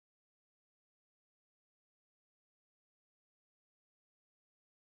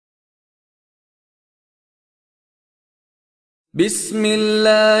بسم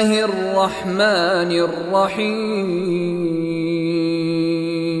الله الرحمن الرحيم.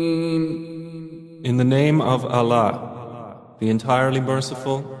 In the name of Allah, the entirely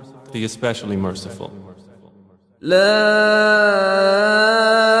merciful, the especially merciful. لا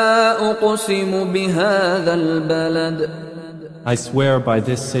أقسم بهذا البلد I swear by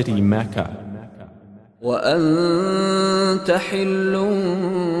this city, Mecca, وأنت حل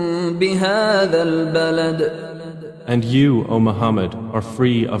بهذا البلد and you, O Muhammad, are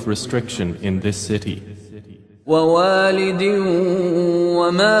free of restriction in this city. ووالد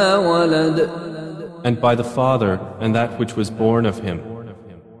وما ولد And by the Father and that which was born of him.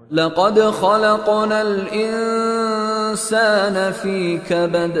 لقد خلقنا الإنسان في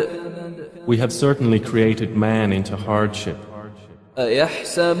كبد We have certainly created man into hardship.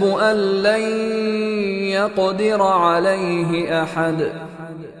 أيحسب أن لن يقدر عليه أحد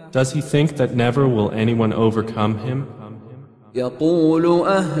Does he think that never will anyone overcome him? يقول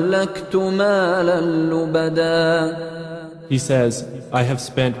أهلكت مالا لبدا He says, I have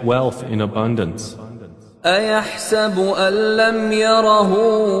spent wealth in abundance. أيحسب أن لم يره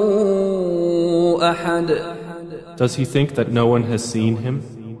أحد Does he think that no one has seen him?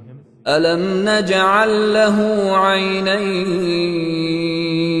 ألم نجعل له عينين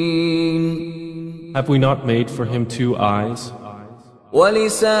Have we not made for him 2 eyes?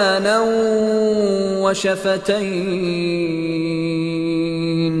 ولسانا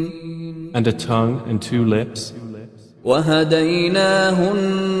وشفتين And a tongue and 2 lips? وهديناه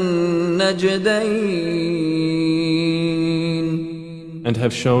النجدين And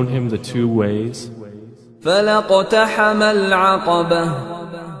have shown him the 2 ways? فلاقتحم العقبة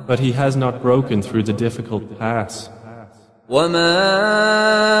But he has not broken through the difficult pass. وما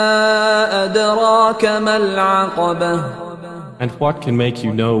أدراك ما العقبة And what can make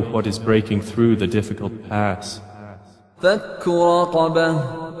you know what is breaking through the difficult pass? فك رقبة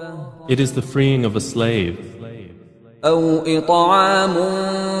It is the freeing of a slave, أو إطعام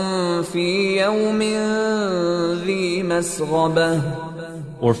في يوم ذي مسغبة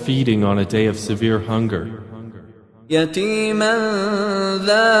or feeding on a day of severe hunger, يتيما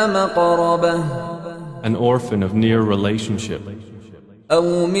ذا مقربة an orphan of near relationship,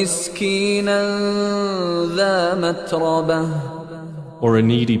 أو مسكينا ذا متربة or a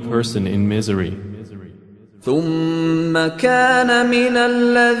needy person in misery. ثم كان من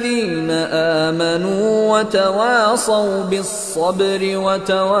الذين آمنوا وتواصوا بالصبر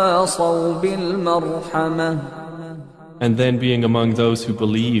وتواصوا بالمرحمة And then being among those who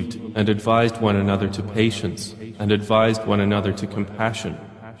believed and advised one another to patience and advised one another to compassion.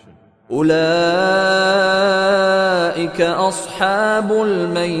 أولئك أصحاب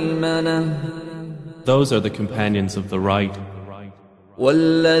الميمنة Those are the companions of the right.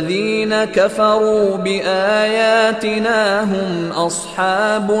 والذين كفروا بآياتنا هم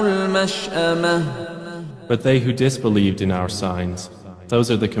أصحاب المشأمة But they who disbelieved in our signs,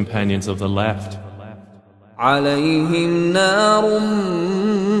 those are the companions of the left. عليهم نار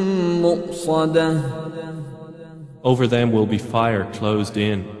مؤصدة Over them will be fire closed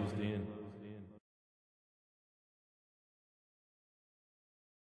in.